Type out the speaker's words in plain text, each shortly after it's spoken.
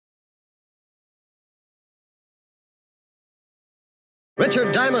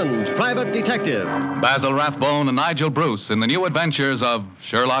Richard Diamond, private detective. Basil Rathbone and Nigel Bruce in the new adventures of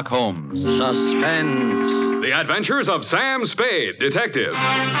Sherlock Holmes. Suspense. The adventures of Sam Spade, detective.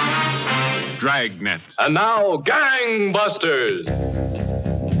 Dragnet. And now, Gangbusters.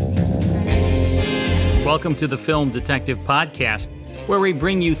 Welcome to the Film Detective Podcast, where we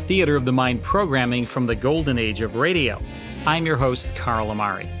bring you theater of the mind programming from the golden age of radio. I'm your host, Carl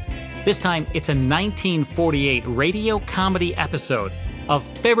Amari. This time, it's a 1948 radio comedy episode of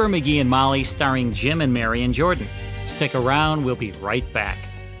Fibber McGee and Molly starring Jim and Marian Jordan. Stick around, we'll be right back.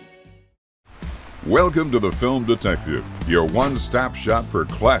 Welcome to the Film Detective, your one-stop shop for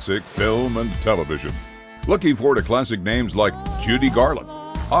classic film and television. Looking forward to classic names like Judy Garland,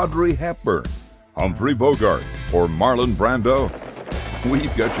 Audrey Hepburn, Humphrey Bogart, or Marlon Brando?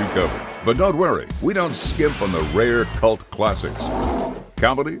 We've got you covered. But don't worry, we don't skimp on the rare cult classics.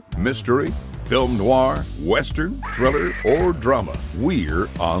 Comedy, mystery, film noir, western, thriller, or drama, we're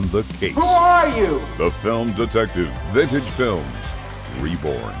on the case. Who are you? The Film Detective, Vintage Films,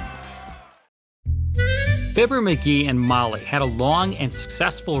 Reborn. Fibber McGee and Molly had a long and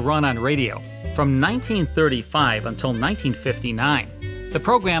successful run on radio from 1935 until 1959. The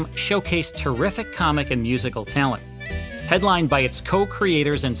program showcased terrific comic and musical talent. Headlined by its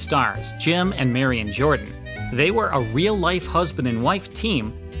co-creators and stars, Jim and Marian Jordan, they were a real-life husband and wife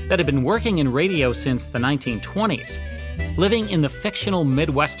team that had been working in radio since the 1920s. Living in the fictional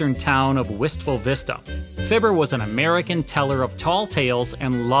Midwestern town of Wistful Vista, Fibber was an American teller of tall tales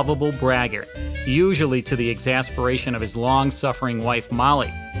and lovable braggart, usually to the exasperation of his long-suffering wife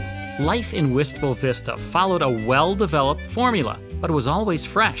Molly. Life in Wistful Vista followed a well-developed formula, but was always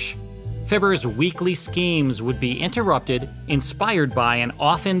fresh. Fibber's weekly schemes would be interrupted, inspired by, and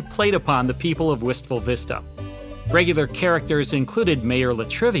often played upon the people of Wistful Vista. Regular characters included Mayor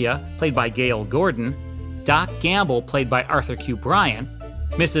Latrivia, played by Gail Gordon, Doc Gamble, played by Arthur Q. Bryan,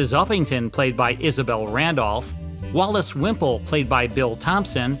 Mrs. Uppington, played by Isabel Randolph, Wallace Wimple, played by Bill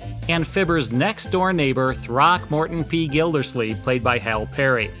Thompson, and Fibber's next-door neighbor, Throckmorton P. Gildersleeve, played by Hal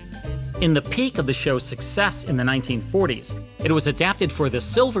Perry. In the peak of the show's success in the 1940s, it was adapted for the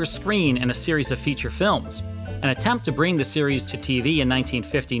silver screen in a series of feature films. An attempt to bring the series to TV in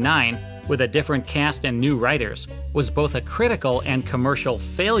 1959, with a different cast and new writers, was both a critical and commercial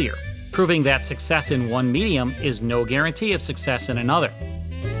failure, proving that success in one medium is no guarantee of success in another.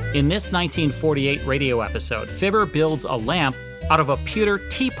 In this 1948 radio episode, Fibber builds a lamp out of a pewter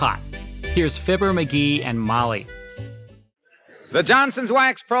teapot. Here's Fibber McGee and Molly. The Johnson's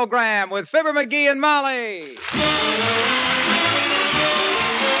Wax Program with Fibber McGee and Molly.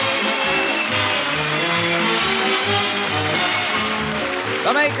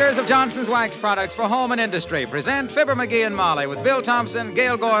 The makers of Johnson's Wax products for home and industry present Fibber McGee and Molly with Bill Thompson,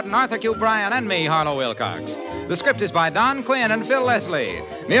 Gail Gordon, Arthur Q. Bryan, and me, Harlow Wilcox. The script is by Don Quinn and Phil Leslie.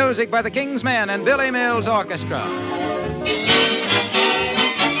 Music by the King's Men and Billy Mills Orchestra.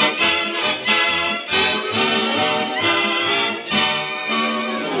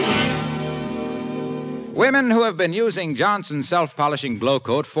 Women who have been using Johnson's self-polishing glow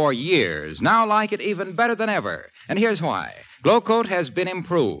coat for years now like it even better than ever. And here's why. Glow coat has been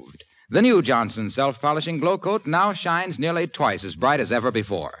improved. The new Johnson self-polishing glow coat now shines nearly twice as bright as ever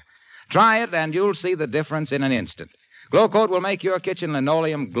before. Try it and you'll see the difference in an instant. Glow coat will make your kitchen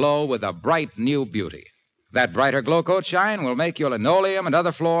linoleum glow with a bright new beauty. That brighter glow coat shine will make your linoleum and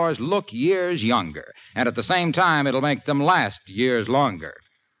other floors look years younger. And at the same time, it'll make them last years longer.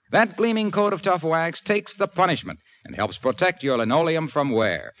 That gleaming coat of tough wax takes the punishment and helps protect your linoleum from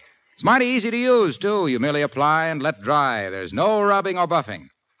wear. It's mighty easy to use, too. You merely apply and let dry. There's no rubbing or buffing.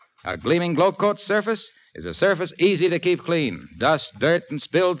 A gleaming glow coat surface is a surface easy to keep clean. Dust, dirt, and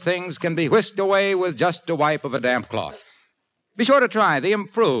spilled things can be whisked away with just a wipe of a damp cloth. Be sure to try the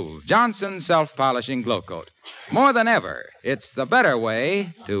improved Johnson self-polishing glow coat. More than ever, it's the better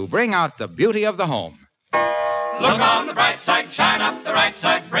way to bring out the beauty of the home. Look on the bright side, shine up the right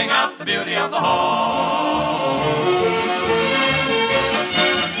side, bring out the beauty of the home.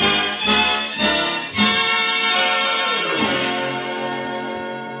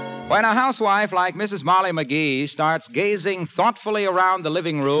 When a housewife like Mrs. Molly McGee starts gazing thoughtfully around the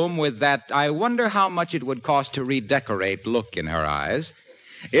living room with that I wonder how much it would cost to redecorate look in her eyes,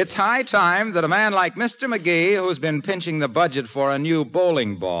 it's high time that a man like Mr. McGee, who's been pinching the budget for a new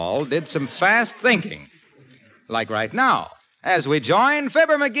bowling ball, did some fast thinking. Like right now, as we join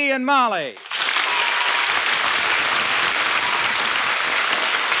Fibber McGee and Molly.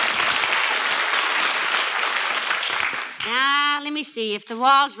 Now, let let me see. If the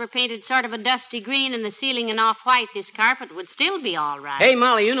walls were painted sort of a dusty green and the ceiling an off-white, this carpet would still be all right. Hey,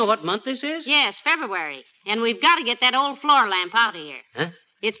 Molly, you know what month this is? Yes, February. And we've got to get that old floor lamp out of here. Huh?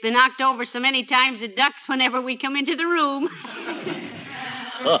 It's been knocked over so many times it ducks whenever we come into the room.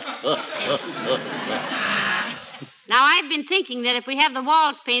 Now, I've been thinking that if we have the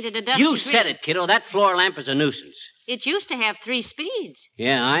walls painted a dusty green... You said it, kiddo. That floor lamp is a nuisance. It used to have 3 speeds.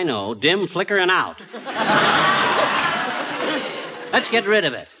 Yeah, I know. Dim, flicker, and out. Let's get rid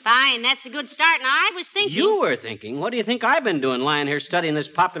of it. Fine, that's a good start. Now, I was thinking... You were thinking? What do you think I've been doing lying here studying this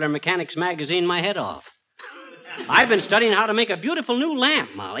Popular Mechanics magazine my head off? I've been studying how to make a beautiful new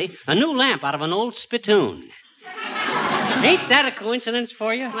lamp, Molly. A new lamp out of an old spittoon. Ain't that a coincidence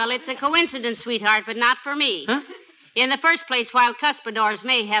for you? Well, it's a coincidence, sweetheart, but not for me. Huh? In the first place, while cuspidors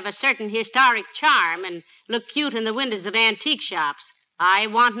may have a certain historic charm and look cute in the windows of antique shops, I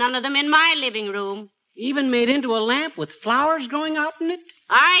want none of them in my living room. Even made into a lamp with flowers growing out in it?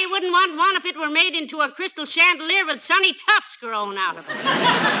 I wouldn't want one if it were made into a crystal chandelier with sunny tufts growing out of it.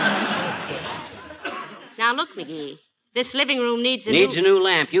 Now, look, McGee. This living room needs a new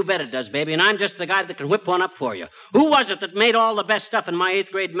lamp. You bet it does, baby. And I'm just the guy that can whip one up for you. Who was it that made all the best stuff in my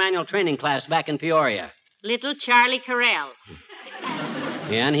 8th grade manual training class back in Peoria? Little Charlie Carell.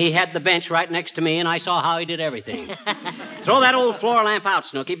 Yeah, and he had the bench right next to me, and I saw how he did everything. Throw that old floor lamp out,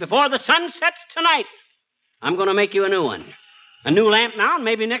 Snooky, before the sun sets tonight. I'm going to make you a new one. A new lamp now, and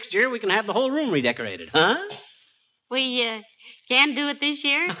maybe next year we can have the whole room redecorated, huh? We can't do it this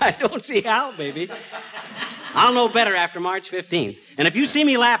year? I don't see how, baby. I'll know better after March 15th. And if you see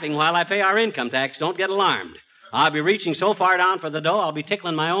me laughing while I pay our income tax, don't get alarmed. I'll be reaching so far down for the dough, I'll be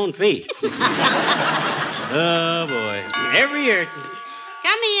tickling my own feet. Oh, boy. Every year.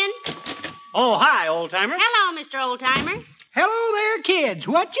 Come in. Oh, hi, old-timer. Hello, Mr. Old-timer. Hello there, kids.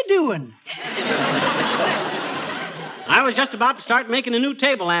 What you doing? I was just about to start making a new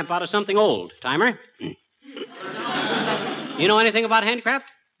table lamp out of something old, Timer. You know anything about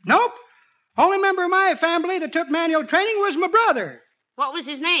handicraft? Nope. Only member of my family that took manual training was my brother. What was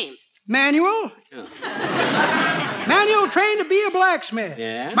his name? Manual. Oh. Manual trained to be a blacksmith.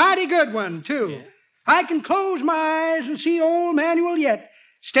 Yeah? Mighty good one, too. Yeah. I can close my eyes and see old Manual yet,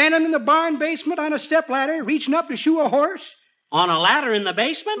 standing in the barn basement on a stepladder, reaching up to shoe a horse. On a ladder in the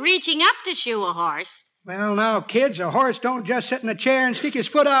basement? Reaching up to shoe a horse. Well, now, kids, a horse don't just sit in a chair and stick his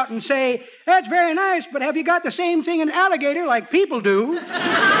foot out and say, "That's very nice, but have you got the same thing in alligator like people do?"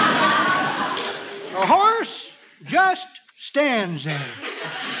 A horse just stands there.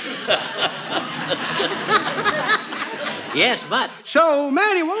 Yes, but... So,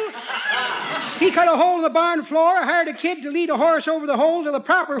 Manual, he cut a hole in the barn floor, hired a kid to lead a horse over the hole till the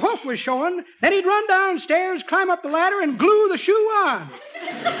proper hoof was showing. Then he'd run downstairs, climb up the ladder, and glue the shoe on.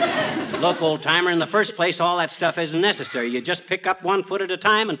 Look, old-timer, in the first place, all that stuff isn't necessary. You just pick up one foot at a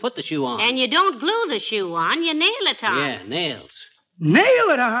time and put the shoe on. And you don't glue the shoe on, you nail it on. Yeah, nails.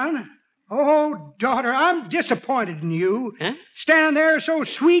 Nail it on? Oh, daughter, I'm disappointed in you. Huh? Standing there so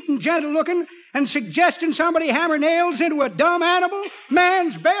sweet and gentle-looking and suggesting somebody hammer nails into a dumb animal,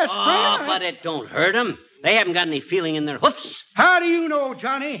 man's best friend. Oh, but it don't hurt them. They haven't got any feeling in their hoofs. How do you know,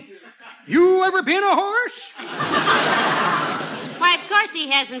 Johnny? You ever been a horse? Why, of course he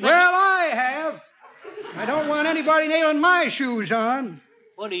hasn't, but... Well, I have. I don't want anybody nailing my shoes on.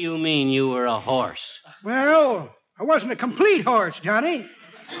 What do you mean you were a horse? Well, I wasn't a complete horse, Johnny.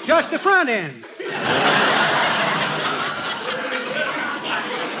 Just the front end.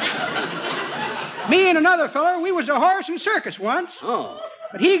 Me and another feller, we was a horse and circus once. Oh.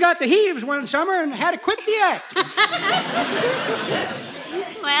 But he got the heaves one summer and had to quit the act.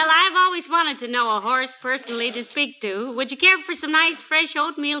 Well, I've always wanted to know a horse personally to speak to. Would you care for some nice, fresh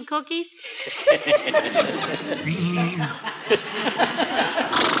oatmeal cookies? That's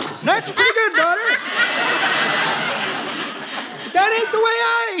pretty good, daughter. That ain't the way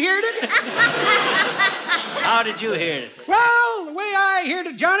I heard it. How did you hear it? Well, the way I heard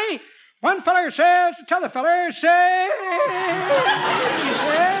it, Johnny, one feller says to t'other feller, say, he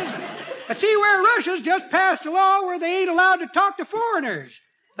says, I see where Russia's just passed a law where they ain't allowed to talk to foreigners.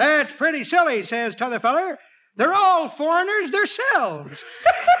 That's pretty silly, says t'other feller. They're all foreigners themselves.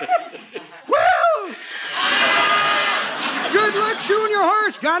 Well, good luck shoeing your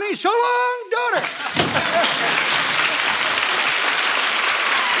horse, Johnny. So long, daughter.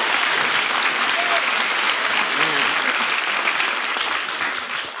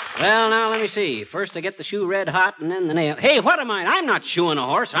 Well, now, let me see. First I get the shoe red hot and then the nail. Hey, what am I? I'm not shoeing a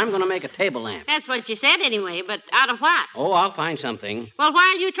horse. I'm going to make a table lamp. That's what you said anyway, but out of what? Oh, I'll find something. Well,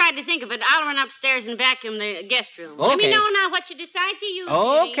 while you tried to think of it, I'll run upstairs and vacuum the guest room. Okay. Let me know now what you decide to use.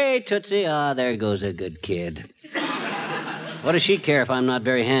 Okay, Tootsie. Ah, there goes a good kid. What does she care if I'm not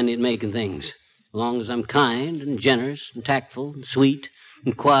very handy at making things? As long as I'm kind and generous and tactful and sweet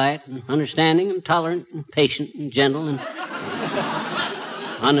and quiet and understanding and tolerant and patient and gentle and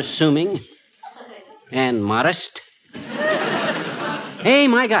unassuming and modest. Hey,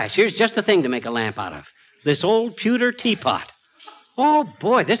 my gosh, here's just the thing to make a lamp out of. This old pewter teapot. Oh,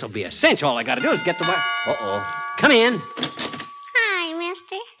 boy, this'll be a cinch. All I gotta do is get the... Uh-oh. Come in. Hi,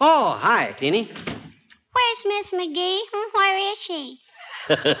 mister. Oh, hi, Teeny. Where's Miss McGee? Where is she?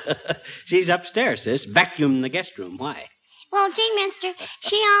 She's upstairs, sis. Vacuuming the guest room. Why? Well, gee, mister,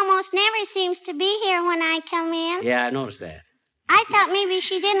 she almost never seems to be here when I come in. Yeah, I noticed that. I thought maybe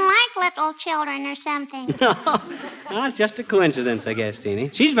she didn't like little children or something. No, it's just a coincidence, I guess, Teeny.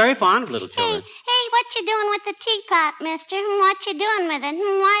 She's very fond of little children. Hey, what you doing with the teapot, mister? What you doing with it?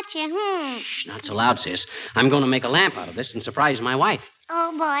 What you, Shh, not so loud, sis. I'm going to make a lamp out of this and surprise my wife.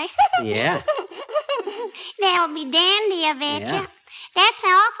 Oh, boy. Yeah. That'll be dandy, I bet Yeah. you. That's an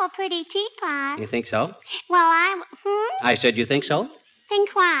awful pretty teapot. You think so? Well, I said you think so?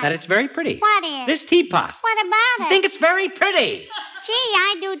 Think what? That it's very pretty. What is? This teapot. What about it? I think it's very pretty. Gee,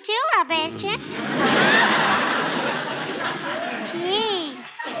 I do too, I bet you. Gee,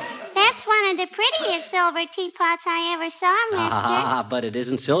 that's one of the prettiest silver teapots I ever saw, mister. Ah, but it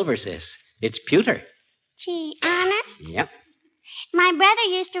isn't silver, sis. It's pewter. Gee, honest? Yep. My brother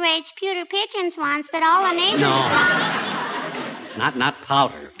used to raise pewter pigeons once, but all the neighbors... No. Not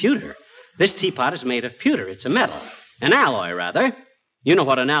powder. Pewter. This teapot is made of pewter. It's a metal. An alloy, rather. You know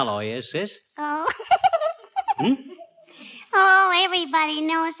what an alloy is, sis? Oh. Oh, everybody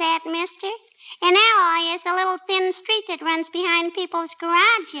knows that, mister. An alloy is a little thin street that runs behind people's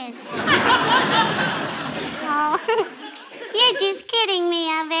garages. Oh, you're just kidding me,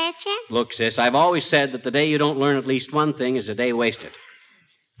 I bet you. Look, sis, I've always said that the day you don't learn at least one thing is a day wasted.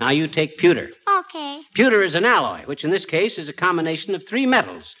 Now you take pewter. Okay. Pewter is an alloy, which in this case is a combination of 3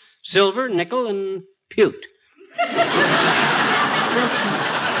 metals: silver, nickel, and pewt.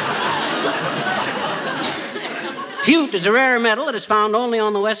 Pewt is a rare metal that is found only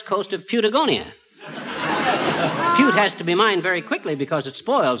on the west coast of Patagonia. Pewt has to be mined very quickly because it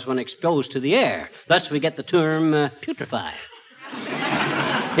spoils when exposed to the air. Thus we get the term putrefy.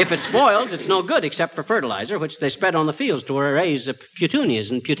 If it spoils, it's no good except for fertilizer, which they spread on the fields to raise petunias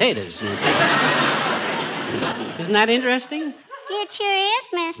and potatoes. Isn't that interesting? It sure is,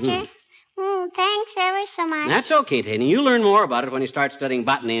 mister. Thanks ever so much. That's okay, Tany. You'll learn more about it when you start studying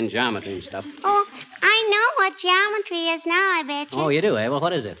botany and geometry and stuff. Oh, I know what geometry is now, I bet you. Oh, you do, eh? Well,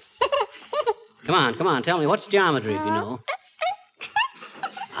 what is it? Come on, tell me. What's geometry, if you know?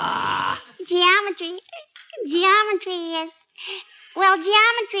 Geometry is... Well,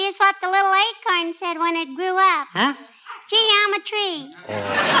 geometry is what the little acorn said when it grew up. Huh? Geometry.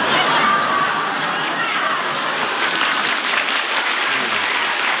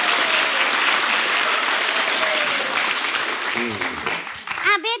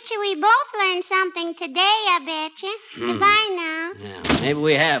 I bet you we both learned something today, I bet you. Goodbye now. Yeah, maybe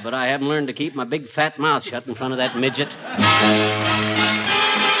we have, but I haven't learned to keep my big fat mouth shut in front of that midget.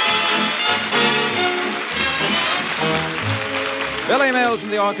 Billy Mills in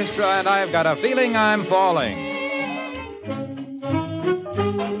the orchestra, and I've got a feeling I'm falling.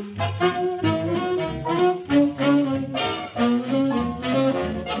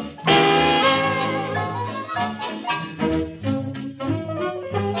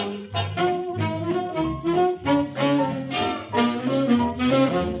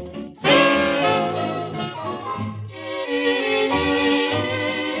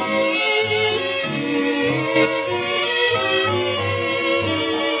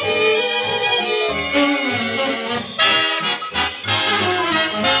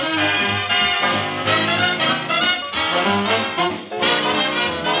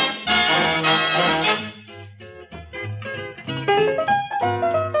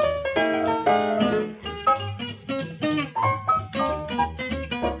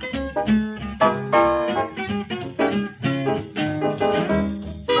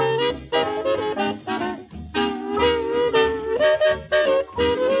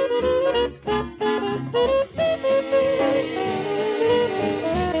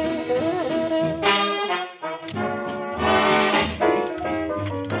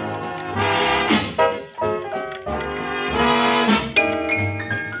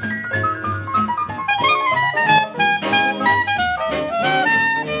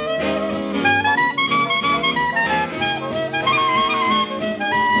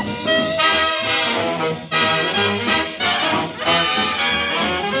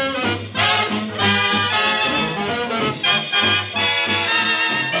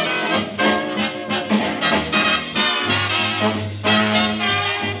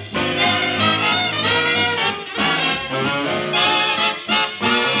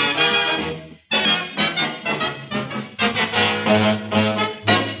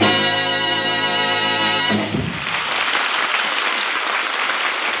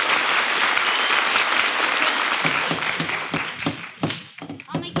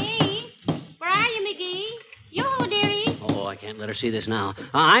 can't let her see this now.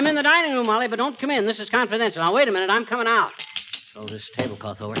 I'm in the dining room, Molly, but don't come in. This is confidential. Now, wait a minute. I'm coming out. Throw this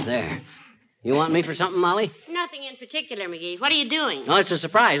tablecloth over there. You want me for something, Molly? Nothing in particular, McGee. What are you doing? No, it's a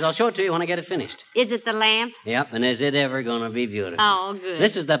surprise. I'll show it to you when I get it finished. Is it the lamp? Yep, and is it ever going to be beautiful? Oh, good.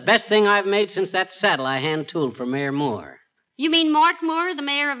 This is the best thing I've made since that saddle I hand-tooled for Mayor Moore. You mean Mort Moore, the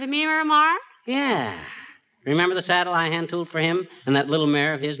mayor of Miramar? Yeah. Remember the saddle I hand-tooled for him and that little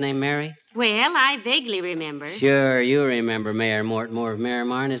mare of his named Mary? Well, I vaguely remember. Sure, you remember Mayor Mort Moore of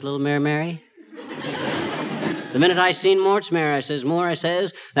Miramar and his little mare Mary? The minute I seen Mort's mare, I says, Moore, I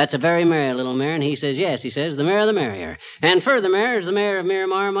says, that's a very merry little mare. And he says, yes, he says, the mare the merrier. And furthermore, as the mayor of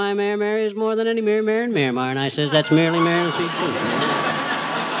Miramar, my mare Mary is more than any mere mare in Miramar. And I says, that's merely Mary the Sweet Tooth.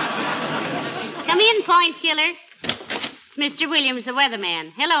 Come in, Point Killer. It's Mr. Williams, the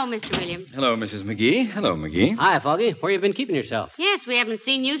weatherman. Hello, Mr. Williams. Hello, Mrs. McGee. Hello, McGee. Hi, Foggy. Where you been keeping yourself? Yes, we haven't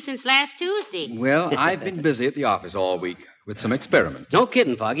seen you since last Tuesday. Well, I've been busy at the office all week with some experiments. No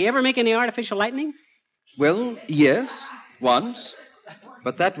kidding, Foggy. Ever make any artificial lightning? Well, yes, once.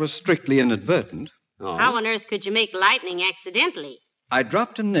 But that was strictly inadvertent. Oh. How on earth could you make lightning accidentally? I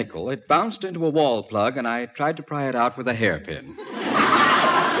dropped a nickel, it bounced into a wall plug, and I tried to pry it out with a hairpin.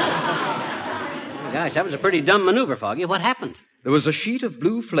 Gosh, that was a pretty dumb maneuver, Foggy. What happened? There was a sheet of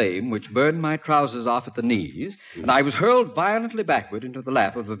blue flame which burned my trousers off at the knees, and I was hurled violently backward into the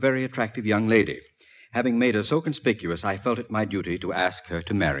lap of a very attractive young lady. Having made her so conspicuous, I felt it my duty to ask her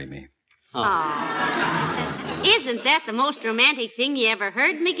to marry me. Oh. Isn't that the most romantic thing you ever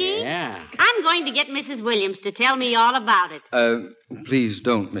heard, McGee? Yeah. I'm going to get Mrs. Williams to tell me all about it. Please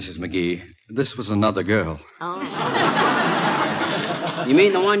don't, Mrs. McGee. This was another girl. Oh. You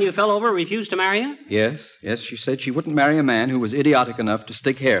mean the one you fell over refused to marry you? Yes, she said she wouldn't marry a man who was idiotic enough to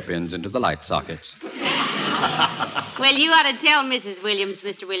stick hairpins into the light sockets. Well, you ought to tell Mrs. Williams,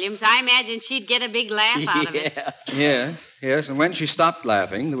 Mr. Williams. I imagine she'd get a big laugh out of it. Yes, and when she stopped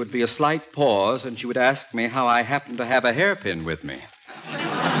laughing, there would be a slight pause, and she would ask me how I happened to have a hairpin with me.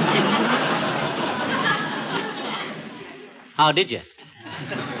 How did you?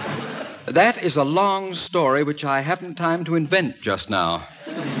 That is a long story which I haven't time to invent just now.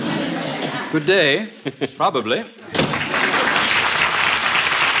 Good day. Probably.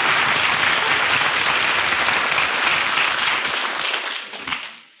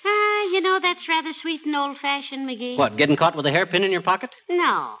 That's rather sweet and old-fashioned, McGee. What, getting caught with a hairpin in your pocket?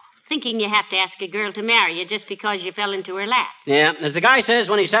 No. Thinking you have to ask a girl to marry you just because you fell into her lap. Yeah, as the guy says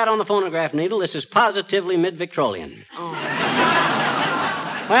when he sat on the phonograph needle, this is positively mid-Victorian. Oh.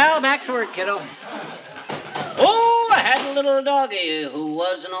 Well, back to work, kiddo. Oh, I had a little doggy who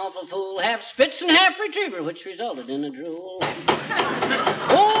was an awful fool, half Spitz and half Retriever, which resulted in a drool.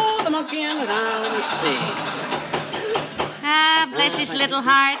 Oh, the monkey and the down, let me see. Ah, bless his little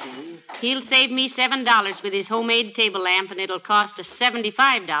heart. He'll save me $7 with his homemade table lamp, and it'll cost us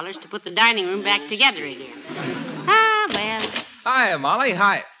 $75 to put the dining room back together again. Ah, well. Hi, Molly.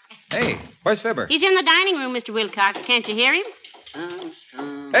 Hi. Hey, where's Fibber? He's in the dining room, Mr. Wilcox. Can't you hear him?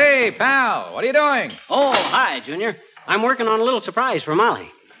 Hey, pal. What are you doing? Oh, hi, Junior. I'm working on a little surprise for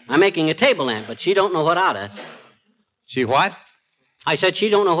Molly. I'm making a table lamp, but she don't know what oughta. She what? I said she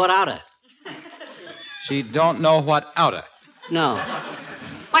don't know what oughta. She don't know what oughta. No.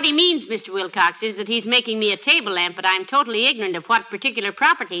 What he means, Mr. Wilcox, is that he's making me a table lamp, but I'm totally ignorant of what particular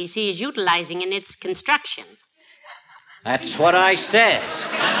properties he is utilizing in its construction. That's what I says.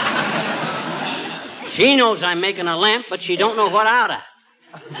 She knows I'm making a lamp, but she don't know what oughta.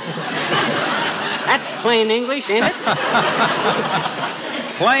 That's plain English, ain't it?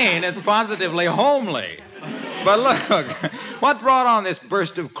 Plain? It's positively homely. But look, what brought on this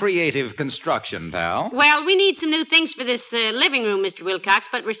burst of creative construction, pal? Well, we need some new things for this living room, Mr. Wilcox,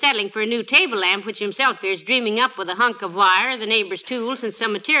 but we're settling for a new table lamp, which himself is dreaming up with a hunk of wire, the neighbor's tools, and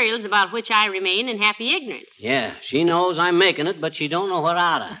some materials about which I remain in happy ignorance. Yeah, she knows I'm making it, but she don't know what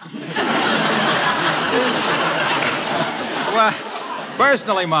oughta. Well,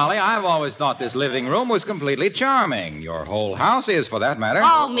 personally, Molly, I've always thought this living room was completely charming. Your whole house is, for that matter.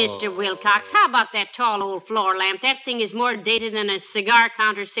 Oh, Mr. Wilcox, how about that tall old floor lamp? That thing is more dated than a cigar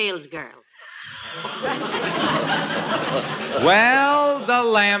counter sales girl. Well, the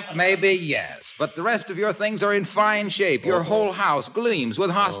lamp may be, yes, but the rest of your things are in fine shape. Your whole house gleams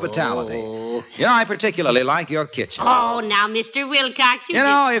with hospitality. You know, I particularly like your kitchen. Oh, now, Mr. Wilcox, you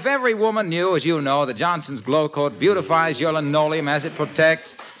know, if every woman knew, as you know, that Johnson's Glow Coat beautifies your linoleum as it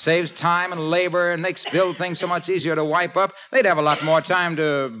protects, saves time and labor, and makes spilled things so much easier to wipe up, they'd have a lot more time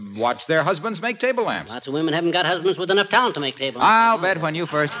to watch their husbands make table lamps. Lots of women haven't got husbands with enough talent to make table lamps. I'll bet when you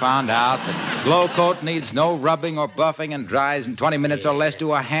first found out that Glow Coat needs no rubbing or buffing and dry eyes in 20 minutes or less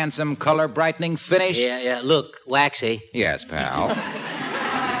to a handsome, color-brightening finish? Yeah. Look, Waxy. Yes, pal.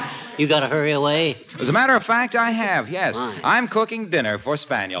 You gotta hurry away. As a matter of fact, I have, yes. Why? I'm cooking dinner for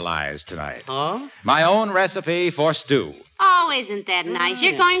Spaniel Eyes tonight. Oh? My own recipe for stew. Oh, isn't that nice?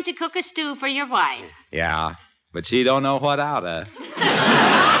 You're going to cook a stew for your wife. Yeah, but she don't know what oughta.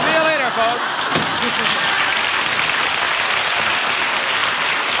 See you later, folks.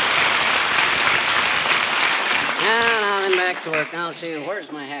 Now, then back to work. Now, let's see,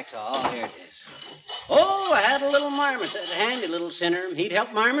 where's my hacksaw? Oh, here it is. Oh, I had a little marmoset, a handy little sinner. He'd help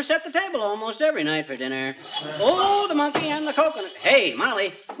Marmor set the table almost every night for dinner. Oh, the monkey and the coconut. Hey,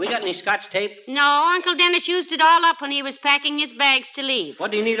 Molly, we got any Scotch tape? No, Uncle Dennis used it all up when he was packing his bags to leave.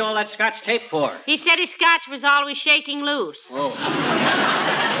 What do you need all that Scotch tape for? He said his Scotch was always shaking loose. Oh.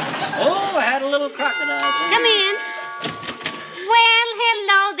 Oh, I had a little crocodile. Come in. Well,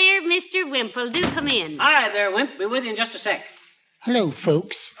 hello there, Mr. Wimple. Do come in. Hi there, Wimp. Be with you in just a sec. Hello,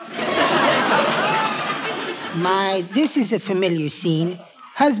 folks. This is a familiar scene.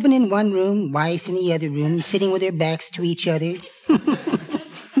 Husband in one room, wife in the other room, sitting with their backs to each other.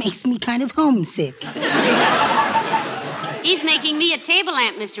 Makes me kind of homesick. He's making me a table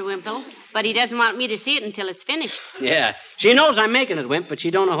lamp, Mr. Wimple, but he doesn't want me to see it until it's finished. Yeah, she knows I'm making it, Wimp, but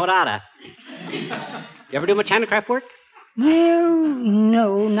she don't know what oughta. You ever do much handicraft work? Well,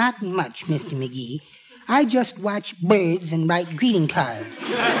 no, not much, Mr. McGee. I just watch birds and write greeting cards.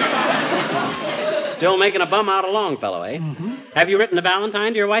 Still making a bum out of Longfellow, eh? Mm-hmm. Have you written a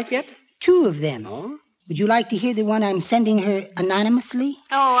valentine to your wife yet? 2 of them. Oh? Would you like to hear the one I'm sending her anonymously?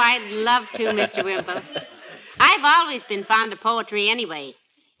 Oh, I'd love to, Mr. Wimple. I've always been fond of poetry anyway.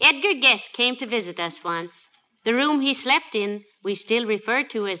 Edgar Guest came to visit us once. The room he slept in, we still refer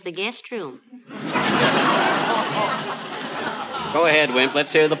to as the guest room. Go ahead, Wimp.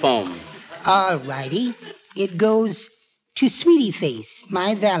 Let's hear the poem. All righty. It goes, to Sweetie Face,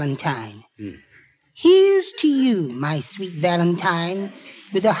 my Valentine. Here's to you, my sweet Valentine,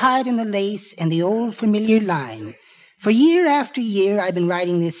 with the heart and the lace and the old familiar line. For year after year I've been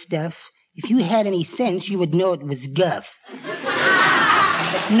writing this stuff. If you had any sense, you would know it was guff.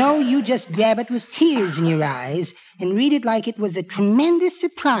 But no, you just grab it with tears in your eyes and read it like it was a tremendous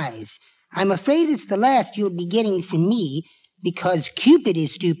surprise. I'm afraid it's the last you'll be getting from me, because Cupid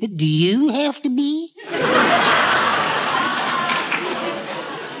is stupid. Do you have to be?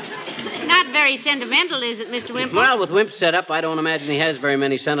 Not very sentimental, is it, Mr. Wimple? Well, with Wimp's setup, I don't imagine he has very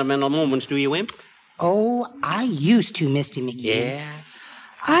many sentimental moments, do you, Wimp? Oh, I used to, Mr. McGee. Yeah?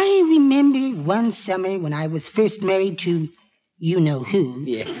 I remember one summer when I was first married to you-know-who.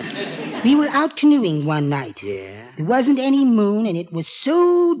 Yeah. We were out canoeing one night. Yeah? There wasn't any moon, and it was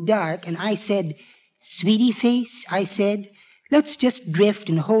so dark, and I said, Sweetie Face, I said, let's just drift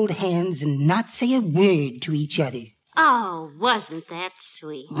and hold hands and not say a word to each other. Oh, wasn't that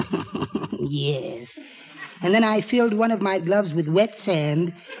sweet? Yes. And then I filled one of my gloves with wet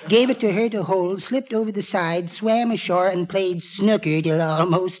sand, gave it to her to hold, slipped over the side, swam ashore, and played snooker till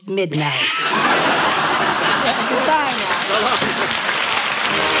almost midnight. Goodbye now. So long.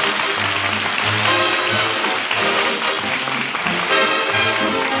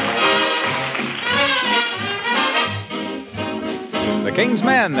 The King's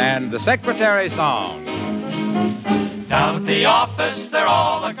Men and the Secretary Song. Down at the office, they're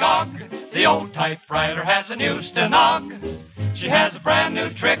all agog. The old typewriter has a new stenog. She has a brand new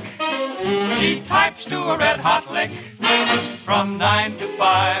trick. She types to a red-hot lick. From 9 to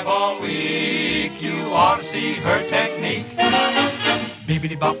 5 all week, you ought to see her technique.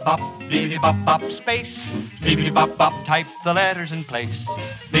 Beepity-bop-bop, beepity-bop-bop, space. Beepity-bop-bop, type the letters in place.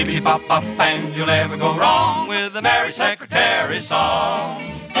 Beepity-bop-bop, and you'll never go wrong with the Merry Secretary song.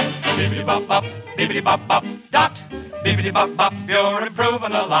 Beepity-bop-bop, beepity-bop-bop, dot. Beepity-bop-bop, you're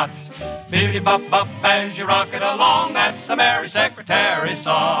improving a lot. Beepity-bop-bop, as you rock it along, that's the Merry Secretary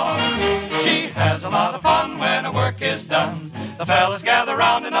song. She has a lot of fun when her work is done. The fellas gather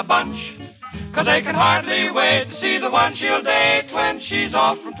round in a bunch, 'cause they can hardly wait to see the one she'll date when she's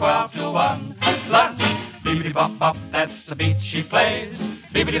off from 12 to 1. Lunch, beepity-bop-bop, that's the beat she plays.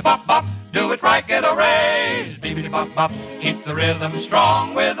 Beepity-bop-bop, do it right, get a raise. Beepity-bop-bop, keep the rhythm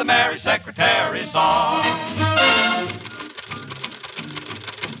strong with the Merry Secretary song.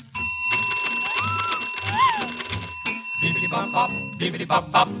 Beepity-bop-bop,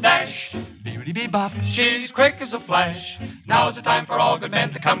 beepity-bop-bop, dash. Beepity-bop, she's quick as a flash. Now is the time for all good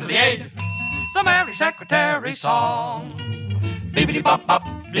men to come to the aid. The Merry Secretary song. Beepity-bop-bop,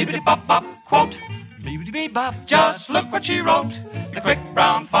 beepity-bop-bop, quote. Beepity-bop, just look what she wrote. The quick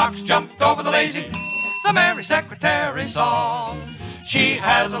brown fox jumped over the lazy. The Merry Secretary song. She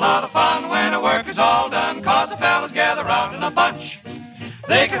has a lot of fun when her work is all done, 'cause the fellas gather round in a bunch.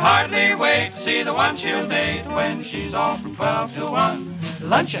 They can hardly wait to see the one she'll date when she's off from 12 to 1.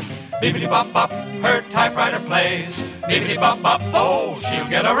 Luncheon, bibbidi-bop-bop, her typewriter plays. Bibbidi-bop-bop, oh, she'll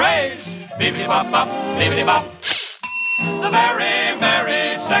get a raise. Bibbidi-bop-bop, bibbidi-bop. The very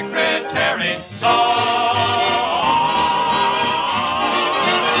merry secretary song.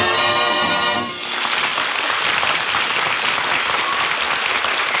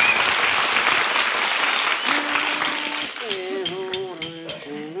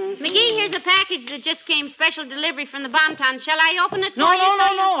 McGee, here's a package that just came special delivery from the Bonton. Shall I open it for No, you?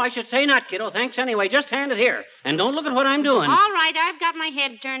 no. I should say not, kiddo. Thanks anyway. Just hand it here. And don't look at what I'm doing. All right, I've got my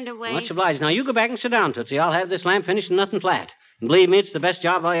head turned away. Much obliged. Now, you go back and sit down, Tootsie. I'll have this lamp finished and nothing flat. And believe me, it's the best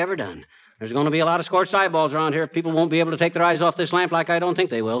job I ever done. There's going to be a lot of scorched eyeballs around here if people won't be able to take their eyes off this lamp like I don't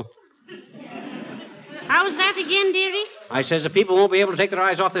think they will. How's that again, dearie? I says if people won't be able to take their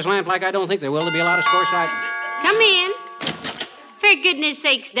eyes off this lamp like I don't think they will, there'll be a lot of scorched eyeballs. Come in. For goodness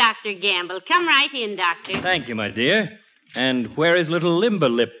sakes, Dr. Gamble. Come right in, Doctor. Thank you, my dear. And where is little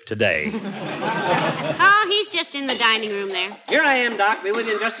Limberlip today? Oh, he's just in the dining room there. Here I am, Doc. Be with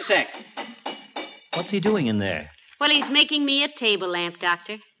you in just a sec. What's he doing in there? Well, he's making me a table lamp,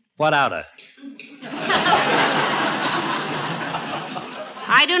 Doctor. What out of?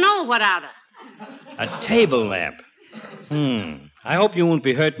 I don't know what out of. A table lamp. I hope you won't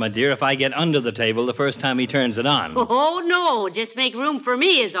be hurt, my dear, if I get under the table the first time he turns it on. Oh, no. Just make room for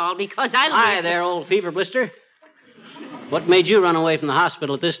me is all, because I'll... Hi there, old fever blister. What made you run away from the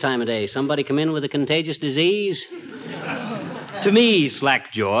hospital at this time of day? Somebody come in with a contagious disease? To me,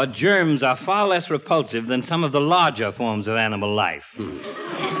 Slackjaw, germs are far less repulsive than some of the larger forms of animal life.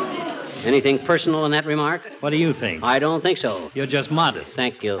 Anything personal in that remark? What do you think? I don't think so. You're just modest.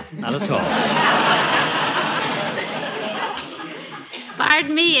 Thank you. Not at all.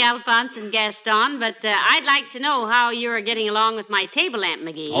 Pardon me, Alphonse and Gaston, but I'd like to know how you're getting along with my table lamp,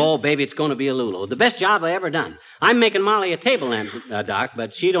 McGee. Oh, baby, it's going to be a Lulu. The best job I ever done. I'm making Molly a table lamp, Doc,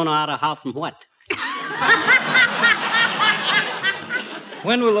 but she don't know how to hop from what.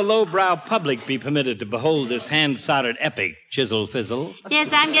 When will the lowbrow public be permitted to behold this hand-soldered epic, Chisel Fizzle? Yes,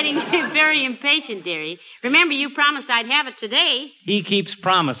 I'm getting very impatient, dearie. Remember, you promised I'd have it today. He keeps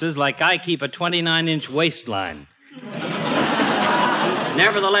promises like I keep a 29-inch waistline.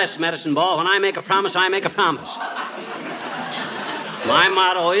 Nevertheless, Medicine Ball, when I make a promise, I make a promise. My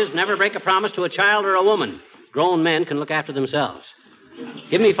motto is never break a promise to a child or a woman. Grown men can look after themselves.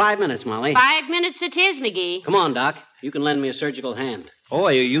 Give me 5 minutes, Molly. 5 minutes it is, McGee. Come on, Doc. You can lend me a surgical hand. Oh,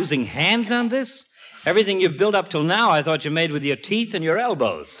 are you using hands on this? Everything you've built up till now, I thought you made with your teeth and your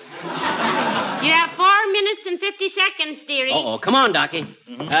elbows. You have 4 minutes and 50 seconds, dearie. Oh, come on, Docie.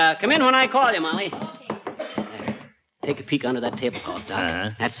 Come in when I call you, Molly. There. Take a peek under that tablecloth,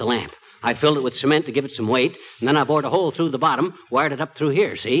 Doc. That's the lamp. I filled it with cement to give it some weight, and then I bored a hole through the bottom, wired it up through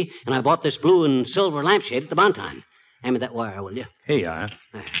here, see? And I bought this blue and silver lampshade at the Bonton. Hand me that wire, will you? Here you are.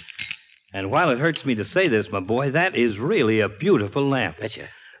 And while it hurts me to say this, my boy, that is really a beautiful lamp. Betcha.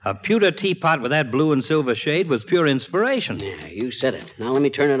 A pewter teapot with that blue and silver shade was pure inspiration. Yeah, you said it. Now let me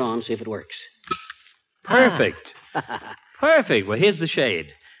turn it on, see if it works. Perfect. Perfect. Well, here's the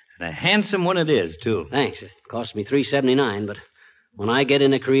shade. And a handsome one it is, too. Thanks. It cost me $3.79, but when I get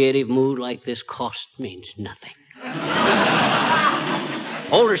in a creative mood like this, cost means nothing.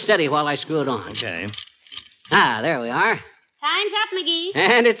 Hold her steady while I screw it on. Okay. There we are. Time's up, McGee.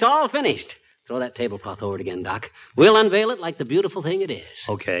 And it's all finished. Throw that tablecloth over it again, Doc. We'll unveil it like the beautiful thing it is.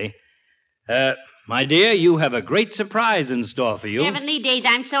 Okay. My dear, you have a great surprise in store for you. Heavenly days,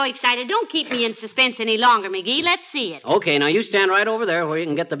 I'm so excited. Don't keep me in suspense any longer, McGee. Let's see it. Okay, now you stand right over there where you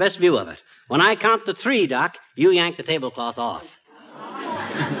can get the best view of it. When I count to 3, Doc, you yank the tablecloth off.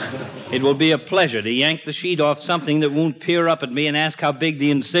 It will be a pleasure to yank the sheet off something that won't peer up at me and ask how big the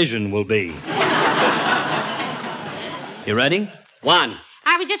incision will be. You ready? 1.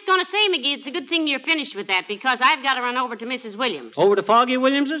 I was just going to say, McGee, it's a good thing you're finished with that because I've got to run over to Mrs. Williams. Over to Foggy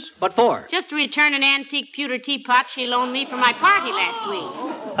Williams's? What for? Just to return an antique pewter teapot she loaned me for my party last week.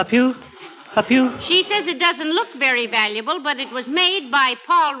 A pew? She says it doesn't look very valuable, but it was made by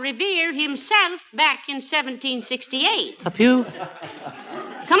Paul Revere himself back in 1768. A pew?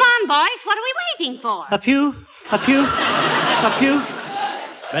 Come on, boys. What are we waiting for? A pew?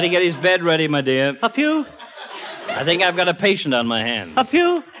 Better get his bed ready, my dear. A pew? I think I've got a patient on my hands. A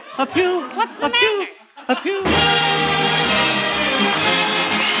pew? What's the matter? A pew?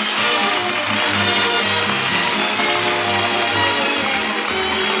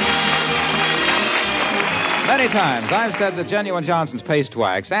 Many times I've said that genuine Johnson's paste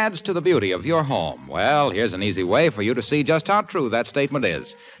wax adds to the beauty of your home. Well, here's an easy way for you to see just how true that statement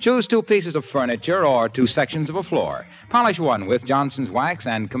is. Choose 2 pieces of furniture or 2 sections of a floor. Polish one with Johnson's wax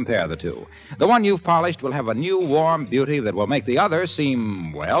and compare the 2. The one you've polished will have a new, warm beauty that will make the other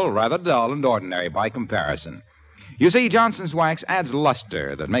seem, well, rather dull and ordinary by comparison. You see, Johnson's wax adds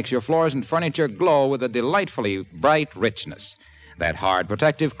luster that makes your floors and furniture glow with a delightfully bright richness. That hard,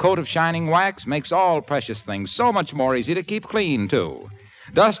 protective coat of shining wax makes all precious things so much more easy to keep clean, too.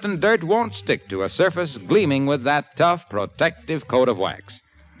 Dust and dirt won't stick to a surface gleaming with that tough, protective coat of wax.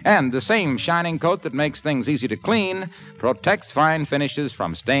 And the same shining coat that makes things easy to clean protects fine finishes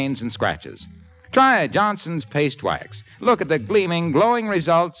from stains and scratches. Try Johnson's Paste Wax. Look at the gleaming, glowing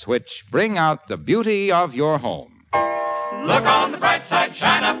results which bring out the beauty of your home. Look on the bright side,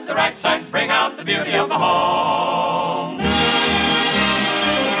 shine up the right side, bring out the beauty of the home.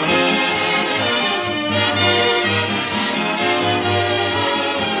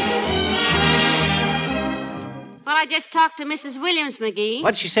 Well, I just talked to Mrs. Williams, McGee.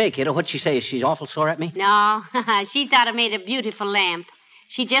 What'd she say, kiddo? What'd she say? Is she awful sore at me? No, she thought I made a beautiful lamp.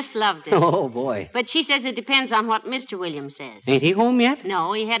 She just loved it. Oh, boy. But she says it depends on what Mr. Williams says. Ain't he home yet?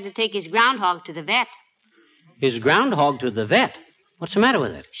 No, he had to take his groundhog to the vet. His groundhog to the vet? What's the matter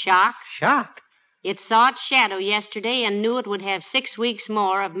with it? Shock. Shock? It saw its shadow yesterday and knew it would have 6 weeks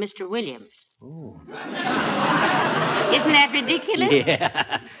more of Mr. Williams. Oh. Isn't that ridiculous?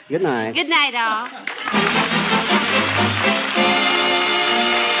 Yeah. Good night. Good night, all.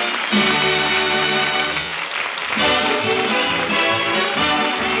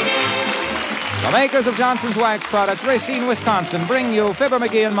 The makers of Johnson's Wax Products, Racine, Wisconsin, bring you Fibber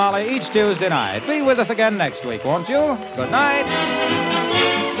McGee and Molly each Tuesday night. Be with us again next week, won't you? Good night.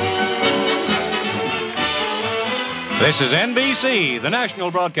 This is NBC, the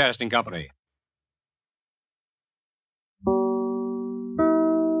National Broadcasting Company.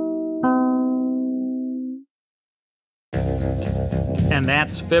 And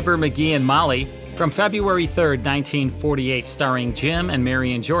that's Fibber McGee and Molly from February 3rd, 1948, starring Jim and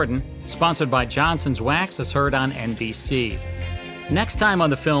Marian Jordan, sponsored by Johnson's Wax, as heard on NBC. Next time on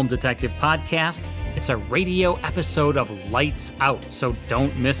the Film Detective Podcast, it's a radio episode of Lights Out, so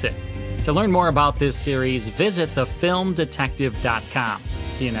don't miss it. To learn more about this series, visit thefilmdetective.com.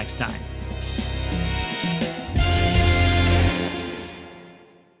 See you next time.